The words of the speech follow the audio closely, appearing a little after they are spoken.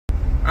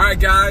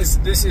Alright guys,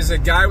 this is a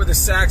guy with a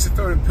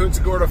saxophone in Punta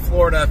Gorda,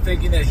 Florida,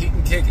 thinking that he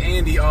can kick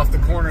Andy off the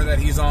corner that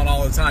he's on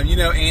all the time. You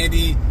know,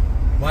 Andy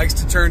likes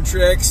to turn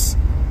tricks,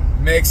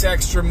 makes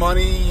extra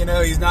money. You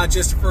know, he's not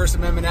just a First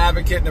Amendment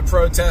advocate and a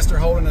protester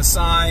holding a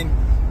sign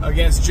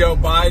against Joe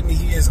Biden.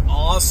 He is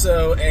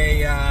also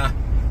a,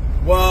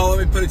 well,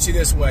 let me put it to you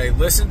this way.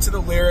 Listen to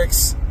the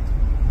lyrics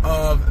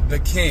of the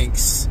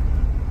Kinks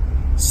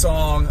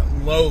song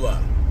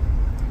Lola.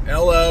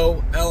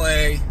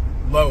 L-O-L-A,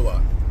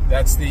 Lola.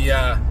 That's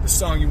the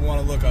song you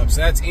want to look up. So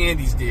that's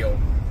Andy's deal.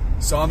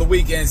 So on the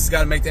weekends, he's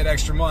got to make that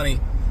extra money.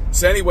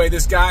 So anyway,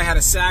 this guy had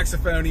a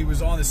saxophone. He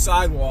was on the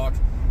sidewalk,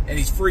 and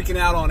he's freaking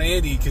out on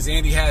Andy because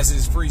Andy has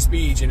his free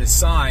speech and his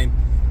sign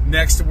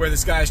next to where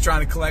this guy is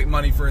trying to collect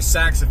money for a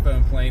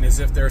saxophone playing, as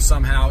if they're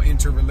somehow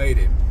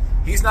interrelated.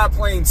 He's not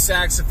playing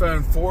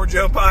saxophone for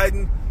Joe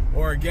Biden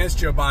or against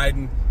Joe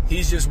Biden.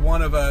 He's just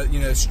one of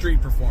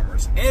street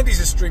performers. Andy's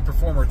a street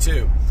performer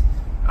too.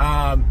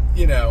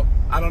 You know,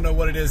 I don't know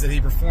what it is that he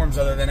performs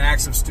other than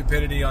acts of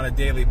stupidity on a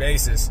daily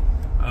basis.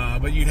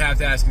 But you'd have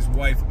to ask his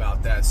wife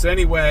about that. So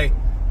anyway,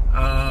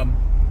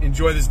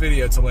 enjoy this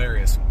video. It's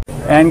hilarious.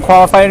 And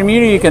qualified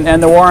immunity, you can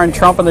end the war on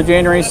Trump and the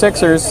January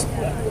 6ers.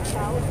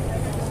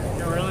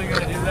 You're really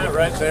going to do that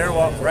right there,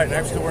 right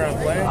next to where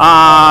I'm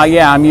playing?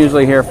 Yeah, I'm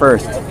usually here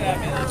first.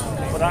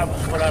 But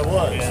I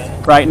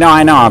was. Right, no,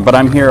 I know, but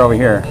I'm here over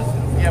here.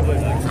 Yeah,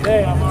 but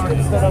today I'm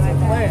already set up and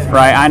playing.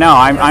 Right, I know.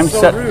 I'm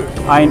so set. Rude.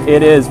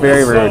 It is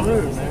very rude.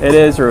 So rude. It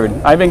is rude.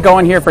 I've been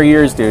going here for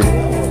years, dude.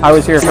 I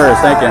was here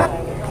first. Thank you.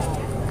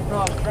 No,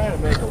 I'm trying to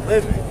make a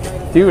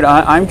living. Dude,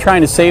 I'm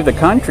trying to save the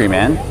country,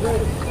 man.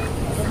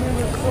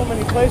 There's so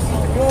many places to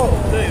go.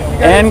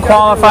 And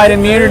qualified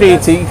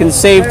immunity, so you can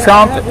save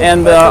Trump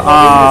and the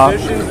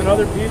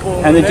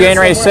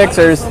January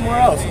 6ers. Somewhere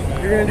else.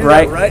 You're gonna do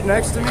right. that right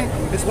next to me.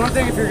 It's one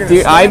thing if you're gonna.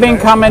 Dude, I've been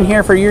coming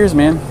here for years,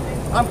 man.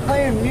 I'm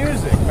playing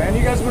music, man.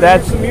 You guys want to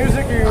hear some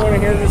music, or you want to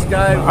hear this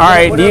guy? All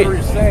right, whatever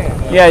he's saying.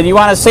 Yeah, do you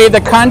want to save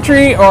the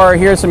country or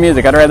hear some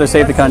music? I'd rather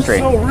save the country.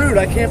 That's so rude.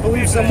 I can't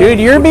believe someone. Dude,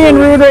 you're being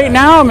rude right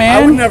now,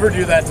 man. I would never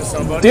do that to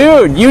somebody.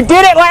 Dude, you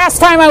did it last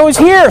time I was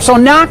here, so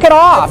knock it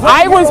off.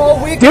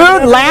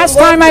 Dude, last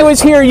time I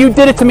was here, you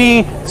did it to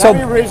me. So now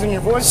you're raising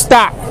your voice.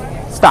 Stop.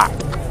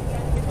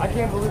 I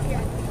can't believe you.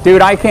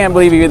 Dude, I can't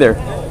believe you either.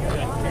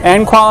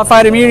 End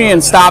qualified immunity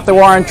and stop the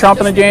war on Trump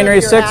and the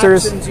January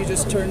 6ers. You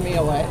just turned me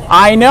away.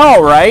 I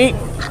know, right?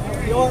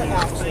 Your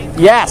actions.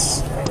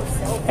 Yes.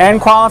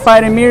 End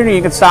qualified immunity.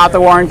 You can stop the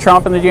war on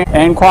Trump and the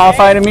end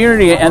qualified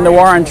immunity and the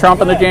war on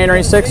Trump and the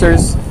January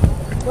 6ers.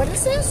 What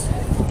is this?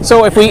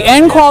 So if we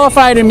end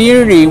qualified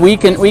immunity, we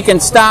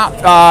can stop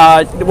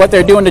what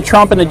they're doing to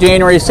Trump and the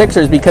January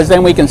 6ers, because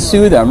then we can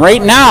sue them.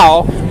 Right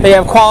now, they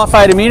have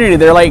qualified immunity.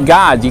 They're like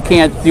gods. You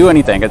can't do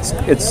anything.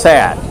 It's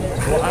sad.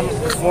 Well, I'm a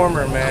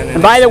performer, man.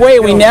 And by the way,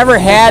 we never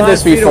had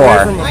this before.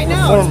 I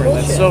know.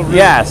 That's so rude.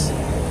 Yes.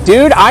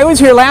 Dude, I was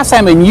here last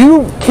time and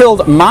you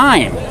killed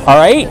mine. All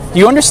right? Do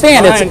you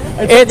understand?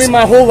 It took me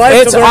my whole life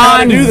it's to learn how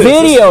to on do this.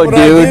 video, This is what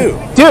I dude.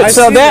 do. Dude, I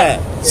so see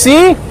that.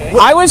 See?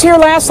 I was here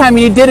last time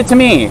and you did it to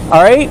me.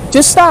 All right?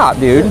 Just stop,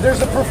 dude.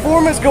 There's a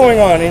performance going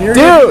on, and you're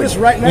gonna do this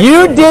right next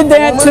you to did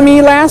that to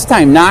me last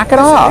time. Knock it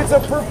off. It's a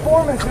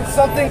performance. It's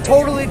something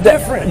totally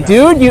different.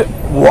 Dude,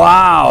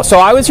 wow. So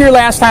I was here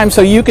last time,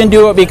 so you can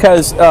do it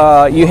because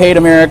you hate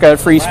America,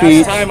 free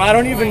speech. Last time, I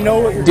don't even know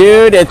what you're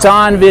Dude, it's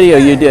on video.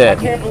 You did.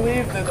 I can't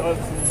believe that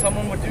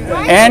someone would do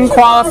that. And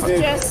qualify.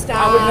 Just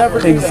stop. I would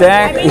never do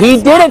Exactly. He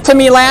did it to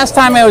me last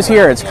time I was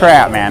here. It's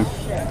crap, man.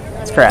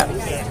 It's crap.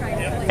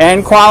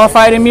 And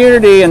qualified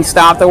immunity and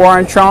stop the war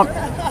on Trump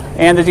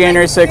and the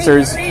January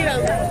 6ers.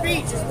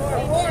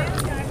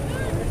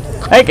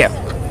 Thank you.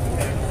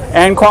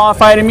 And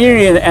qualified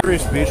immunity. And Free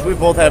speech. We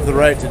both have the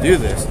right to do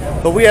this,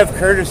 but we have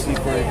courtesy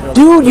for each other.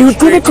 dude, you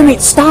did it to me.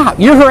 Stop.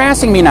 You're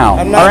harassing me now.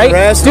 I'm not all right?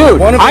 harassing.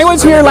 Dude, I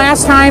was here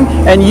last time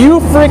and you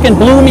freaking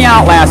blew me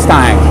out last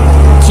time.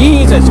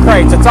 Jesus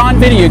Christ, it's on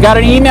video. You got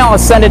an email, I'll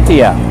send it to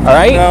you. All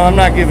right? No, I'm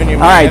not giving you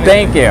money. All right,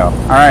 thank you.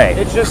 All right.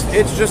 It's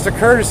just a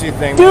courtesy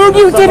thing. Dude,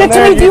 you did it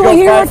to me.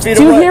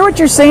 Do you hear what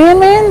you're saying,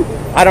 man?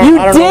 You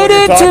did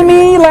it to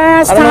me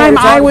last time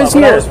I was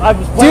here.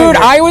 Dude,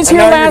 I was here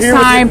last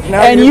time,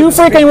 and you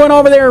freaking went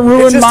over there and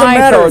ruined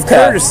my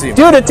protest.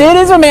 Dude, it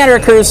is a matter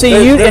of courtesy.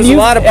 And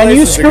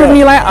you screwed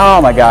me last.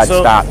 Oh my God!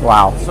 Stop!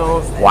 Wow!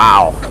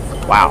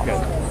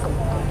 Wow!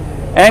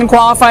 End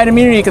qualified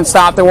immunity. You can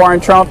stop the war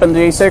on Trump and the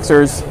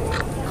J6ers.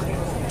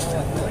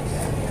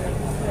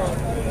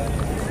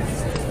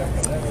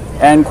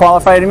 End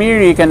qualified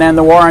immunity. You can end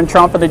the war on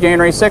Trump and the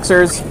January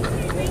 6ers.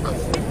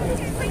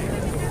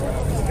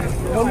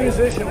 No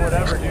musician would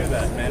ever do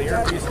that, man. You're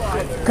a piece of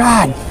shit.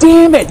 God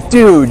damn it,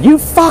 dude. You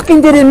fucking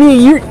did it to me.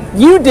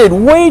 You did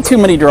way too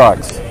many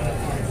drugs.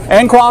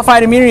 End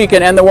qualified immunity. You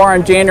can end the war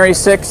on January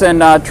 6th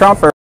and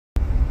Trump.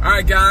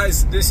 Alright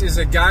guys, this is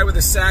a guy with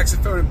a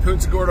saxophone in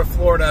Punta Gorda,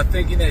 Florida,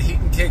 thinking that he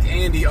can kick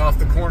Andy off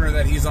the corner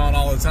that he's on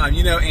all the time.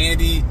 You know,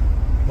 Andy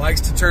likes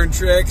to turn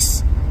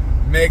tricks,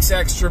 makes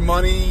extra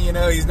money. You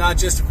know, he's not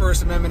just a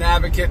First Amendment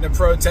advocate and a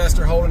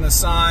protester holding a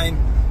sign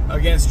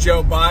against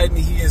Joe Biden.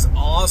 He is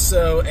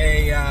also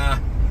a,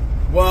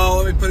 well,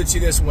 let me put it to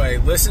you this way.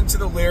 Listen to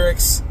the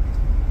lyrics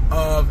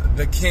of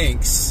the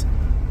Kinks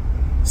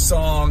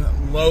song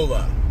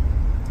Lola.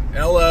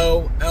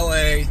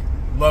 L-O-L-A,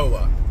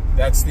 Lola.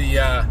 That's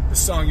the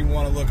song you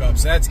want to look up.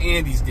 So that's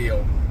Andy's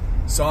deal.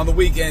 So on the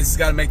weekends, he's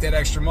got to make that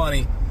extra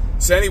money.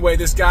 So anyway,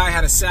 this guy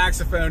had a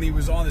saxophone. He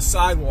was on the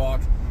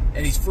sidewalk,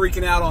 and he's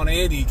freaking out on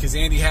Andy because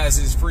Andy has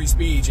his free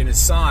speech and his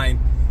sign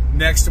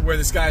next to where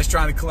this guy's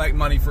trying to collect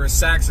money for a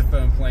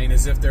saxophone playing,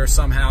 as if they're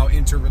somehow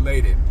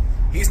interrelated.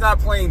 He's not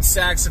playing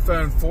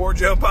saxophone for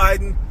Joe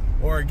Biden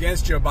or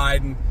against Joe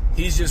Biden.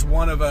 He's just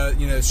one of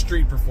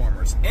street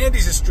performers.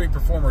 Andy's a street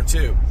performer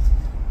too.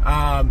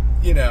 I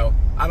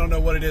don't know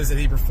what it is that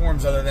he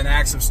performs other than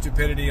acts of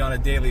stupidity on a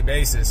daily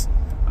basis.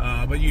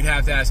 But you'd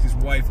have to ask his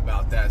wife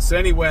about that. So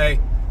anyway,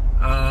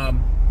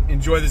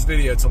 enjoy this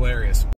video. It's hilarious.